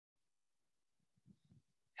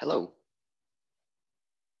Hello.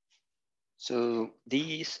 So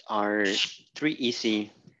these are 3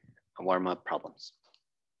 easy warm-up problems.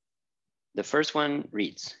 The first one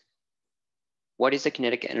reads, what is the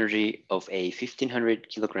kinetic energy of a 1500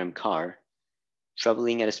 kilogram car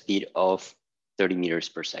traveling at a speed of 30 meters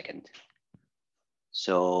per second?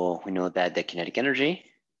 So we know that the kinetic energy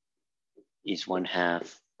is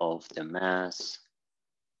 1/2 of the mass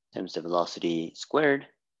times the velocity squared.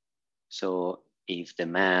 So if the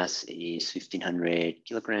mass is 1500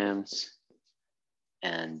 kilograms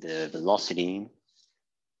and the velocity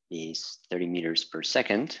is 30 meters per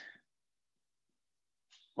second,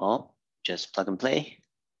 well, just plug and play.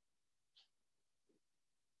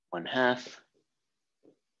 1/2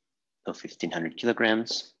 of 1500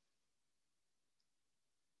 kilograms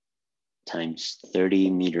times 30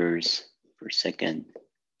 meters per second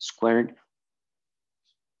squared.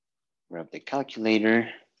 Grab the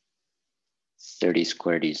calculator. 30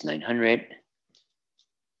 squared is 900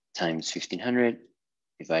 times 1500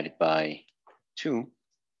 divided by 2.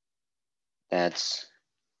 That's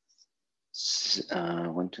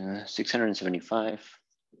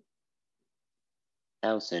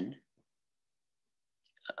 675,000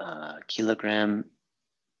 kilogram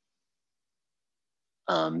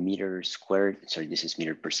meter squared. Sorry, this is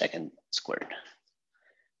meter per second squared.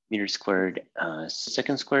 Meter squared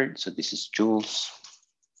second squared. So this is joules.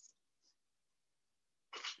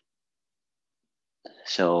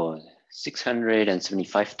 So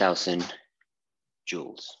 675,000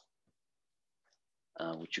 joules,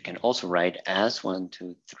 which you can also write as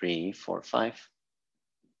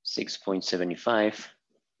 6.75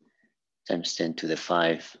 times 10 to the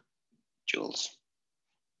 5 joules.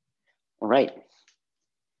 All right.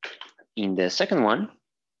 In the second one,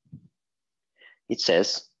 it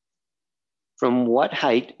says, from what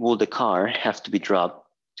height will the car have to be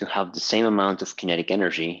dropped to have the same amount of kinetic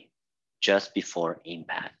energy just before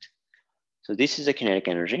impact? So this is a kinetic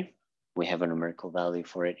energy. We have a numerical value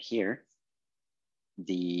for it here.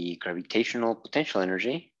 The gravitational potential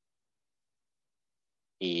energy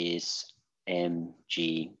is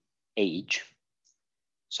mgh.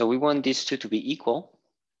 So we want these two to be equal.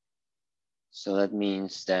 So that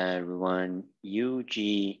means that we want ug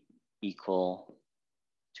equal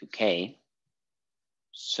to k.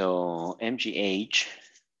 So mgh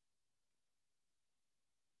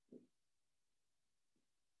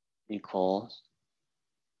equals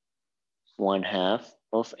 1/2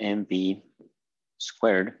 of mv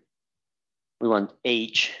squared. We want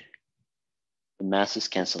h. The masses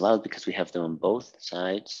cancel out because we have them on both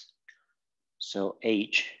sides. So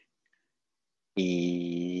h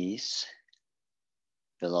is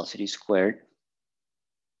velocity squared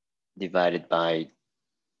divided by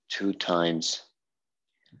 2 times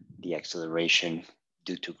the acceleration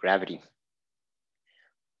due to gravity.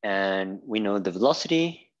 And we know the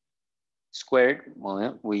velocity squared.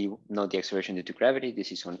 Well, we know the acceleration due to gravity.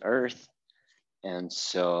 This is on Earth. And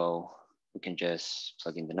so we can just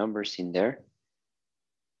plug in the numbers in there.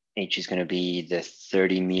 H is going to be the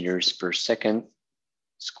 30 meters per second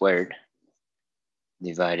squared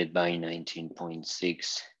divided by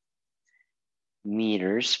 19.6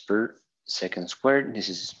 meters per second squared. This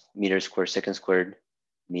is meters squared, second squared,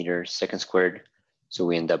 meter, second squared. So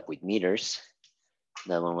we end up with meters.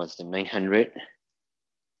 That one was the 900.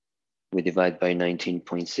 We divide by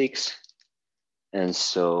 19.6. And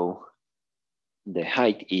so the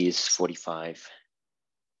height is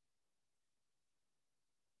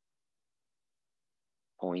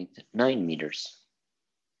 45.9 meters.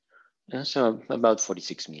 So about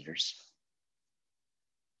 46 meters.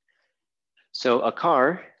 So a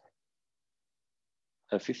car,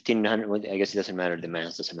 a 1500, well, I guess it doesn't matter, the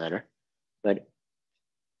mass doesn't matter, but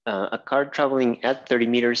a car traveling at 30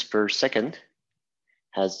 meters per second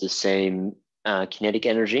has the same kinetic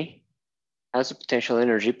energy as the potential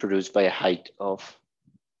energy produced by a height of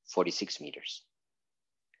 46 meters.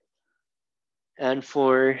 And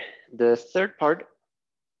for the third part,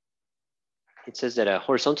 it says that a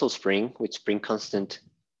horizontal spring with spring constant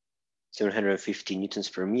 750 newtons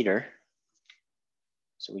per meter.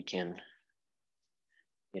 So we can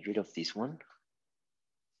get rid of this one.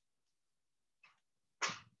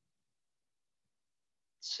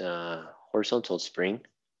 It's a horizontal spring,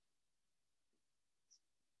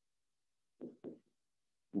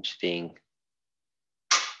 which is being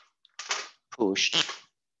pushed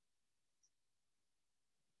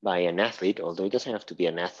by an athlete, although it doesn't have to be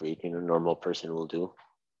an athlete, a normal person will do.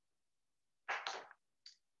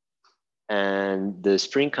 And the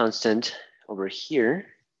spring constant over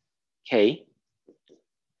here, K,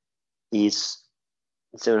 is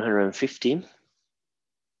 750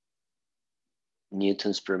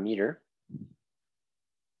 newtons per meter.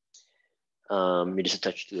 It is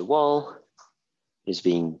attached to the wall. It is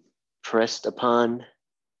being pressed upon,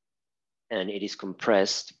 and it is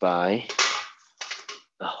compressed by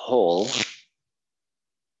a hole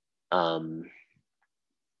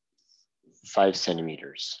 5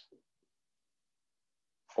 centimeters.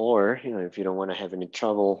 Or, if you don't want to have any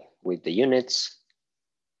trouble with the units,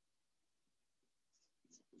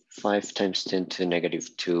 5 times 10 to the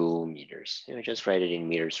negative 2 meters. Just write it in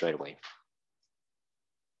meters right away.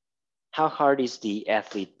 How hard is the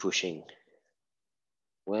athlete pushing?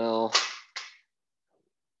 Well,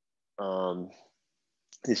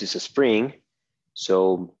 this is a spring,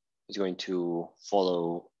 so it's going to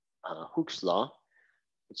follow Hooke's law,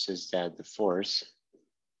 which says that the force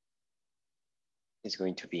is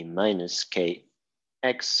going to be minus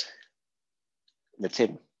kx. That's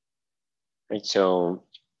it, right? So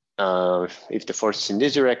if the force is in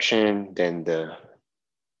this direction, then the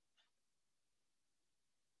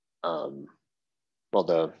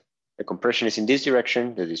compression is in this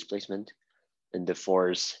direction, the displacement, and the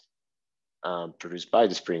force produced by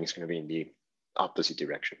the spring is going to be in the opposite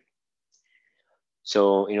direction.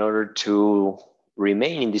 So in order to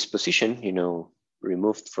remain in this position,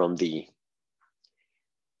 removed from the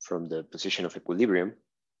position of equilibrium,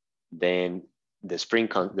 then the spring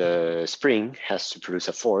has to produce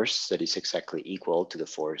a force that is exactly equal to the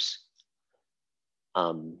force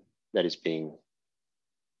that is being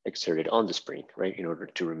exerted on the spring, right, in order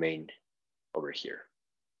to remain over here.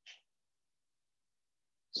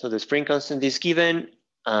 So the spring constant is given,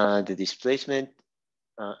 the displacement,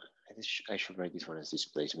 I should write this one as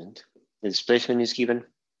displacement. The displacement is given.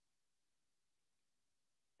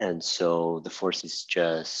 And so the force is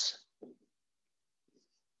just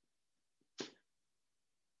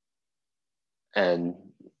and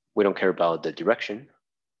we don't care about the direction.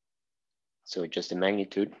 So just the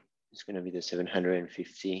magnitude is going to be the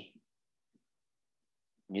 750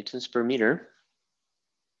 newtons per meter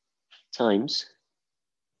times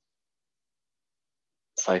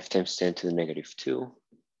 5 times 10 to the negative 2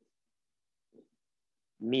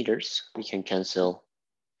 meters. We can cancel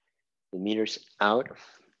the meters out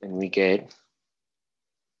and we get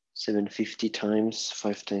 750 times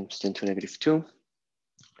 5 times 10 to the negative 2,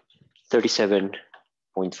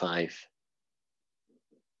 37.5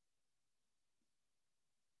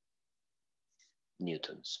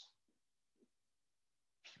 newtons.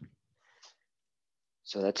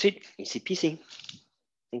 So that's it, easy peasy.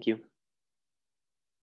 Thank you.